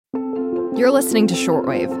You're listening to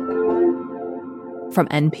Shortwave from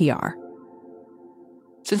NPR.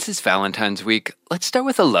 Since it's Valentine's week, let's start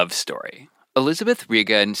with a love story. Elizabeth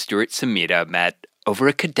Riga and Stuart Samita met over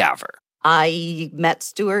a cadaver. I met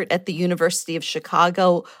Stuart at the University of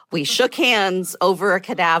Chicago. We shook hands over a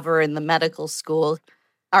cadaver in the medical school.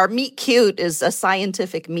 Our meet cute is a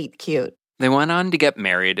scientific meet cute. They went on to get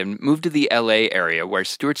married and moved to the LA area, where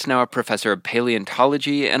Stuart's now a professor of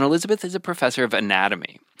paleontology and Elizabeth is a professor of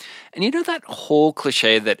anatomy. And you know that whole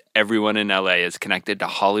cliche that everyone in LA is connected to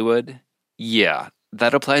Hollywood? Yeah,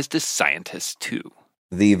 that applies to scientists too.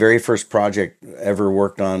 The very first project ever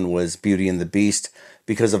worked on was Beauty and the Beast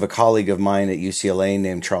because of a colleague of mine at UCLA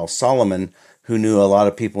named Charles Solomon, who knew a lot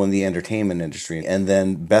of people in the entertainment industry. And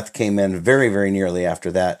then Beth came in very, very nearly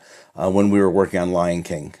after that when we were working on Lion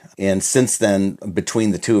King. And since then, between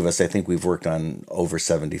the two of us, I think we've worked on over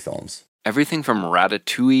 70 films. Everything from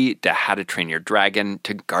Ratatouille to How to Train Your Dragon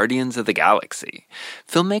to Guardians of the Galaxy.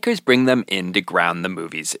 Filmmakers bring them in to ground the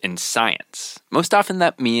movies in science. Most often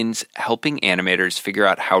that means helping animators figure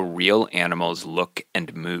out how real animals look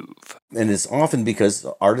and move. And it's often because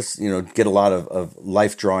artists, get a lot of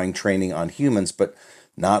life drawing training on humans, but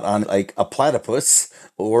not on like a platypus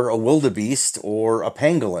or a wildebeest or a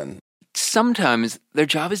pangolin. Sometimes their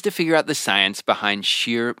job is to figure out the science behind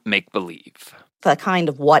sheer make-believe. The kind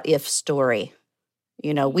of what-if story.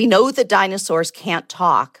 We know that dinosaurs can't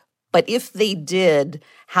talk, but if they did,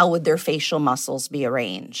 how would their facial muscles be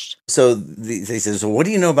arranged? So they said, so what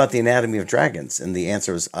do you know about the anatomy of dragons? And the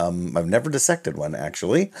answer was, I've never dissected one,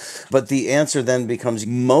 actually. But the answer then becomes,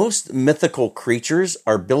 most mythical creatures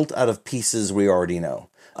are built out of pieces we already know.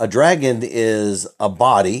 A dragon is a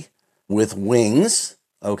body with wings.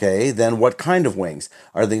 Okay, then what kind of wings?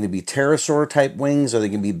 Are they going to be pterosaur-type wings, or are they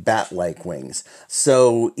going to be bat-like wings?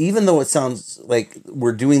 So even though it sounds like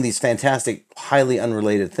we're doing these fantastic, highly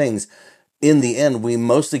unrelated things, in the end, we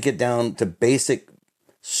mostly get down to basic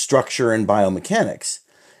structure and biomechanics.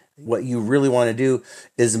 What you really want to do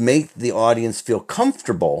is make the audience feel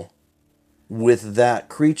comfortable with that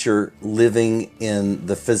creature living in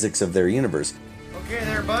the physics of their universe. Okay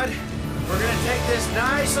there, bud. We're going to take this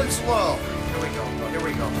nice and slow. Here we go.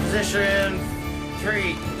 Position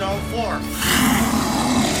 3, zone 4.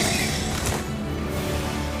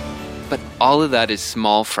 But all of that is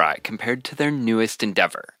small fry compared to their newest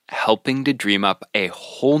endeavor, helping to dream up a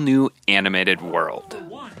whole new animated world.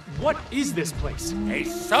 What is this place? A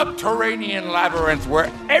subterranean labyrinth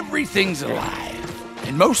where everything's alive.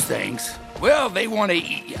 And most things, well, they want to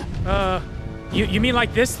eat you. You mean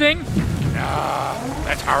like this thing? Nah,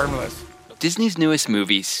 that's harmless. Disney's newest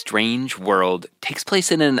movie, Strange World, takes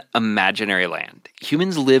place in an imaginary land.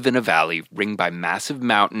 Humans live in a valley ringed by massive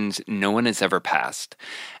mountains no one has ever passed.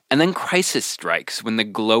 And then crisis strikes when the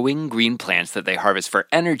glowing green plants that they harvest for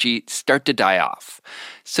energy start to die off.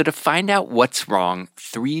 So to find out what's wrong,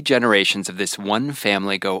 3 generations of this one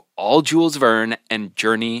family go all Jules Verne and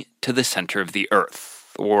journey to the center of the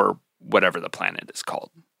Earth, or whatever the planet is called.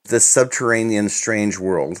 This subterranean strange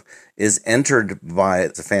world is entered by a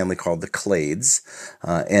family called the Clades.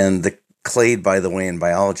 And the clade, by the way, in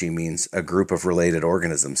biology means a group of related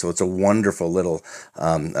organisms. So it's a wonderful little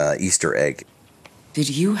Easter egg. Did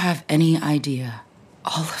you have any idea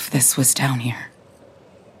all of this was down here?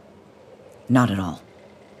 Not at all.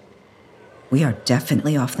 We are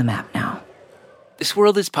definitely off the map now. This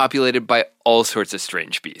world is populated by all sorts of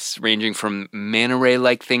strange beasts, ranging from manta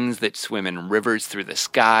ray-like things that swim in rivers through the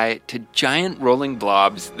sky to giant rolling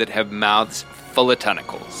blobs that have mouths full of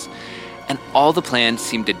tentacles. And all the plants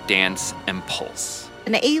seem to dance and pulse.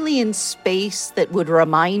 An alien space that would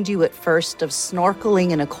remind you at first of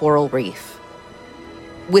snorkeling in a coral reef.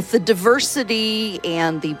 With the diversity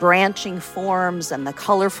and the branching forms and the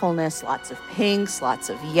colorfulness, lots of pinks, lots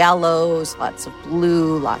of yellows, lots of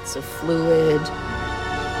blue, lots of fluid.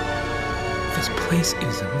 This place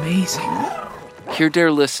is amazing. Here,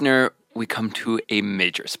 dear listener, we come to a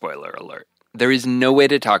major spoiler alert. There is no way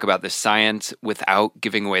to talk about the science without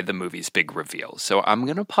giving away the movie's big reveal, so I'm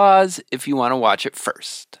going to pause if you want to watch it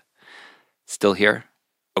first. Still here?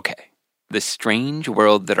 Okay. The strange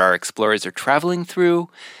world that our explorers are traveling through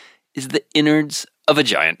is the innards of a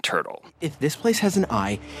giant turtle. If this place has an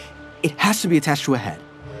eye, it has to be attached to a head.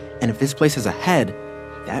 And if this place has a head,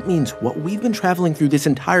 that means what we've been traveling through this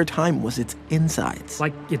entire time was its insides.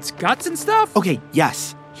 Like its guts and stuff? Okay,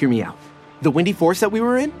 yes. Hear me out. The windy forest that we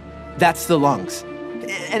were in, that's the lungs.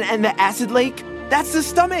 And the acid lake, that's the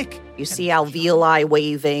stomach. You see alveoli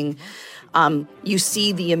waving. You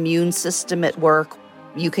see the immune system at work.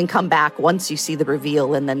 You can come back once you see the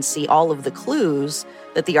reveal and then see all of the clues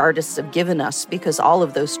that the artists have given us, because all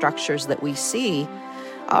of those structures that we see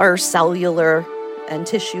are cellular and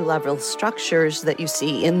tissue level structures that you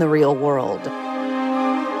see in the real world.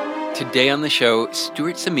 Today on the show,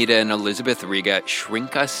 Stuart Samita and Elizabeth Riga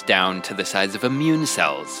shrink us down to the size of immune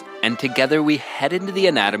cells, and together we head into the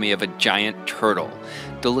anatomy of a giant turtle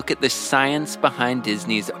to look at the science behind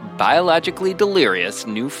Disney's biologically delirious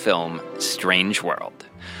new film, Strange World.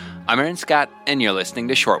 I'm Aaron Scott, and you're listening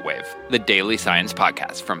to Shortwave, the daily science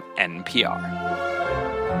podcast from NPR.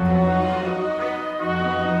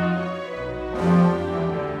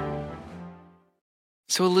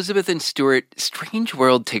 So Elizabeth and Stuart, Strange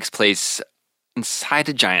World takes place inside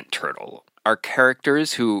a giant turtle. Our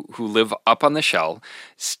characters who live up on the shell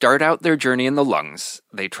start out their journey in the lungs.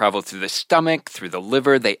 They travel through the stomach, through the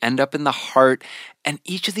liver, they end up in the heart, and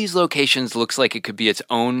each of these locations looks like it could be its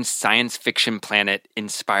own science fiction planet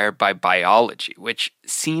inspired by biology, which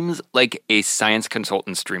seems like a science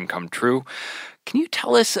consultant's dream come true. Can you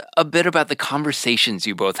tell us a bit about the conversations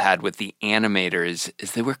you both had with the animators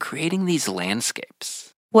as they were creating these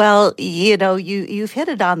landscapes? Well, you've hit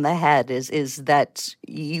it on the head, is that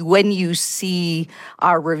when you see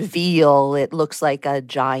our reveal, it looks like a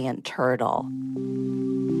giant turtle.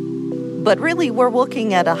 But really, we're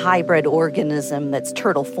looking at a hybrid organism that's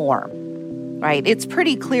turtle form, right? It's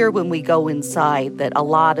pretty clear when we go inside that a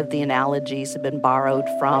lot of the analogies have been borrowed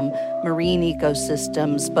from marine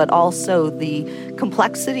ecosystems, but also the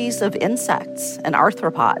complexities of insects and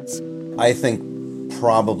arthropods. I think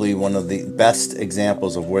probably one of the best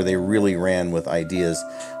examples of where they really ran with ideas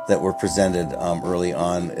that were presented early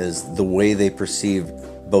on is the way they perceived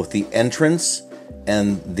both the entrance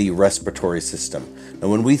and the respiratory system. Now,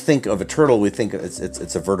 when we think of a turtle, we think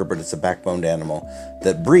it's a vertebrate, it's a backboned animal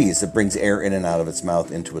that breathes, that brings air in and out of its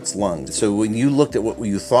mouth into its lungs. So when you looked at what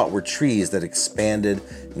you thought were trees that expanded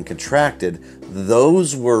and contracted,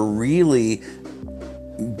 those were really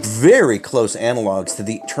very close analogs to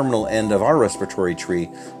the terminal end of our respiratory tree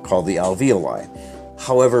called the alveoli.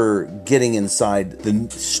 However, getting inside the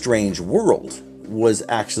strange world was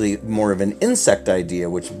actually more of an insect idea,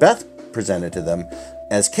 which Beth presented to them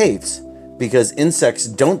as caves, because insects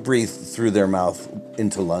don't breathe through their mouth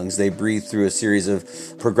into lungs. They breathe through a series of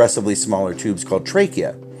progressively smaller tubes called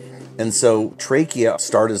trachea. And so trachea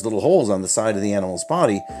start as little holes on the side of the animal's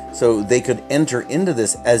body, so they could enter into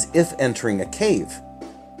this as if entering a cave.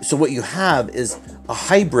 So what you have is a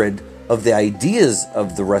hybrid of the ideas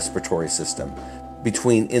of the respiratory system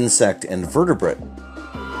between insect and vertebrate.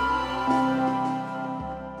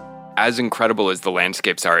 As incredible as the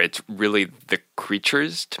landscapes are, it's really the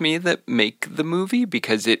creatures to me that make the movie,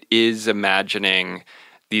 because it is imagining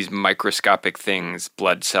these microscopic things,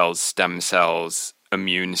 blood cells, stem cells,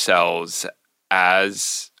 immune cells,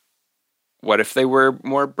 as what if they were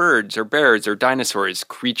more birds or bears or dinosaurs,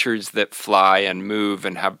 creatures that fly and move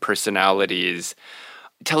and have personalities.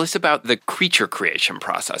 Tell us about the creature creation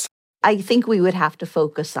process. I think we would have to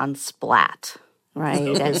focus on Splat,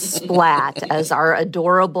 right? As Splat, as our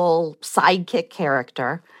adorable sidekick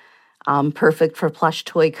character, perfect for plush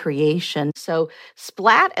toy creation. So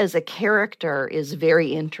Splat as a character is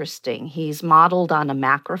very interesting. He's modeled on a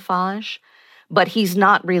macrophage, but he's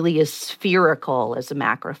not really as spherical as a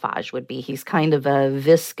macrophage would be. He's kind of a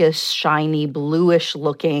viscous, shiny,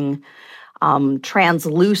 bluish-looking,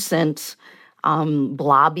 translucent,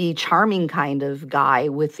 blobby, charming kind of guy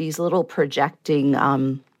with these little projecting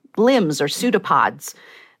limbs or pseudopods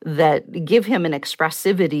that give him an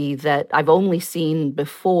expressivity that I've only seen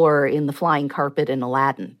before in the flying carpet in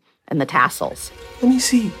Aladdin and the tassels. Let me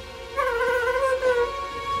see.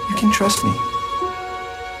 You can trust me.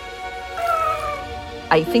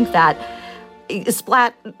 I think that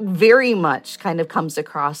Splat very much kind of comes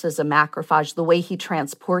across as a macrophage, the way he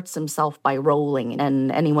transports himself by rolling.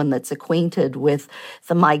 And anyone that's acquainted with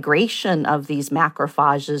the migration of these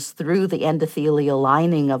macrophages through the endothelial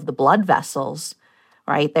lining of the blood vessels,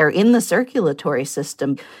 right? They're in the circulatory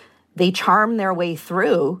system. They charm their way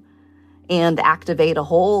through and activate a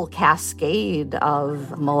whole cascade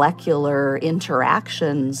of molecular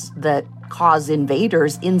interactions that cause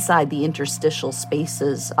invaders inside the interstitial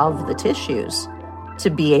spaces of the tissues to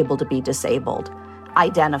be able to be disabled,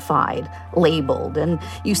 identified, labeled. And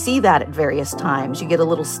you see that at various times. You get a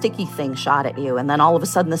little sticky thing shot at you, and then all of a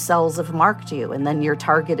sudden the cells have marked you, and then you're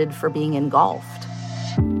targeted for being engulfed.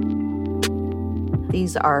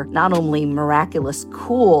 These are not only miraculous,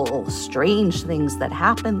 cool, strange things that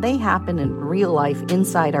happen, they happen in real life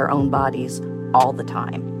inside our own bodies all the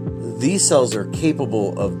time. These cells are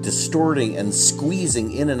capable of distorting and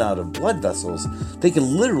squeezing in and out of blood vessels. They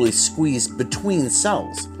can literally squeeze between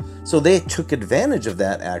cells. So they took advantage of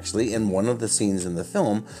that, actually, in one of the scenes in the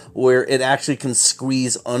film where it actually can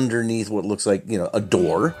squeeze underneath what looks like, a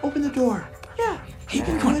door. Open the door. Yeah. Keep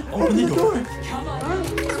it going. Open the door. Come on.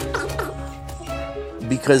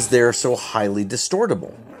 Because they're so highly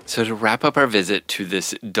distortable. So to wrap up our visit to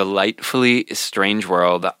this delightfully strange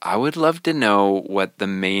world, I would love to know what the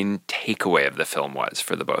main takeaway of the film was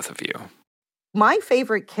for the both of you. My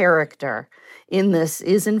favorite character in this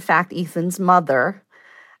is, in fact, Ethan's mother,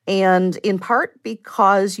 and in part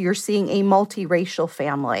because you're seeing a multiracial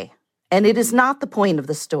family. And it is not the point of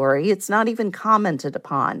the story. It's not even commented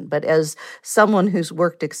upon. But as someone who's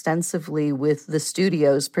worked extensively with the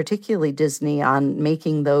studios, particularly Disney, on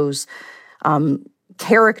making those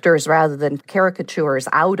characters rather than caricatures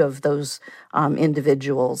out of those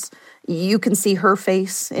individuals, you can see her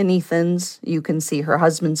face in Ethan's. You can see her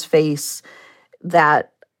husband's face.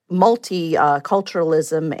 That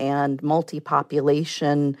multiculturalism and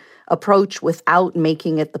multi-population approach without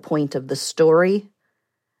making it the point of the story,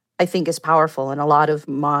 I think is powerful. And a lot of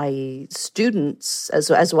my students,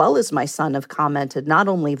 as well as my son, have commented not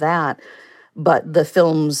only that, but the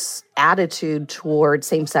film's attitude toward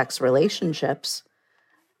same-sex relationships.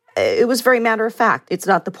 It was very matter of fact. It's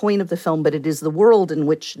not the point of the film, but it is the world in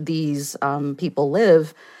which these people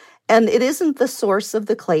live. And it isn't the source of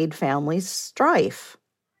the Clade family's strife.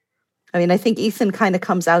 I mean, I think Ethan kind of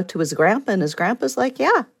comes out to his grandpa, and his grandpa's like,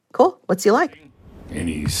 yeah, cool, what's he like?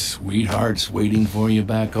 Any sweethearts waiting for you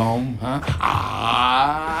back home, huh?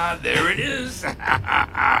 Ah, there it is.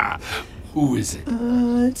 Who is it?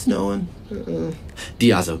 It's no one.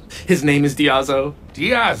 Diazo. His name is Diazo.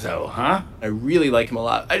 Diazo, huh? I really like him a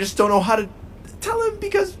lot. I just don't know how to tell him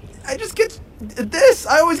because I just get this.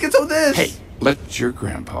 I always get so this. Hey, let your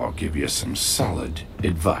grandpa give you some solid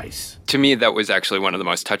advice. To me, that was actually one of the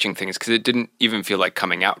most touching things because it didn't even feel like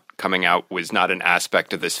coming out. Coming out was not an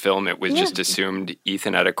aspect of this film. It was just assumed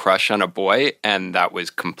Ethan had a crush on a boy, and that was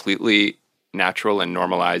completely natural and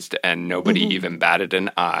normalized, and nobody even batted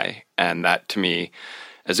an eye. And that, to me,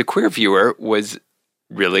 as a queer viewer, was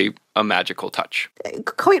really a magical touch.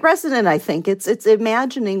 Quite resonant, I think. It's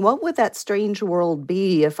imagining what would that strange world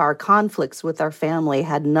be if our conflicts with our family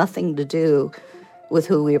had nothing to do with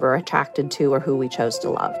who we were attracted to or who we chose to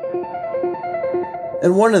love.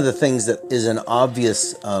 And one of the things that is an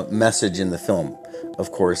obvious message in the film,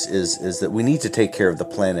 of course, is that we need to take care of the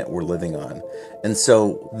planet we're living on. And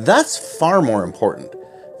so that's far more important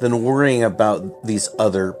than worrying about these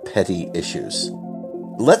other petty issues.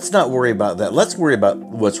 Let's not worry about that. Let's worry about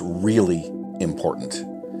what's really important.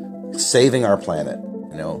 Saving our planet,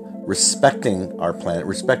 respecting our planet,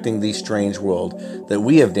 respecting the strange world that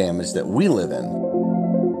we have damaged, that we live in.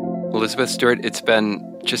 Elizabeth Stewart, it's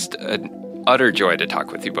been just an utter joy to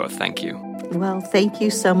talk with you both. Thank you. Well, thank you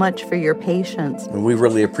so much for your patience. We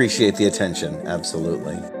really appreciate the attention.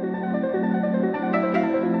 Absolutely.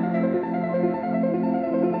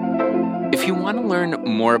 If you want to learn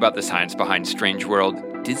more about the science behind Strange World,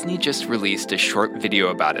 Disney just released a short video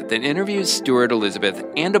about it that interviews Stewart, Elizabeth,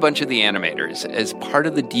 and a bunch of the animators as part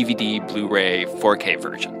of the DVD, Blu-ray, 4K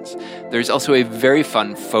versions. There's also a very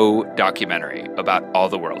fun faux documentary about all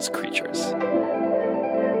the world's creatures.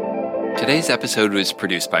 Today's episode was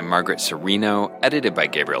produced by Margaret Serino, edited by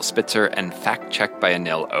Gabriel Spitzer, and fact-checked by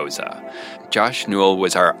Anil Oza. Josh Newell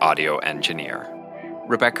was our audio engineer.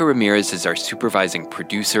 Rebecca Ramirez is our supervising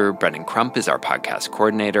producer, Brendan Crump is our podcast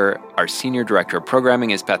coordinator, our senior director of programming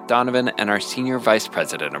is Beth Donovan, and our senior vice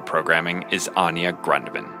president of programming is Anya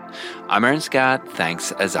Grundman. I'm Aaron Scott.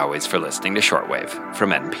 Thanks, as always, for listening to Shortwave from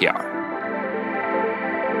NPR.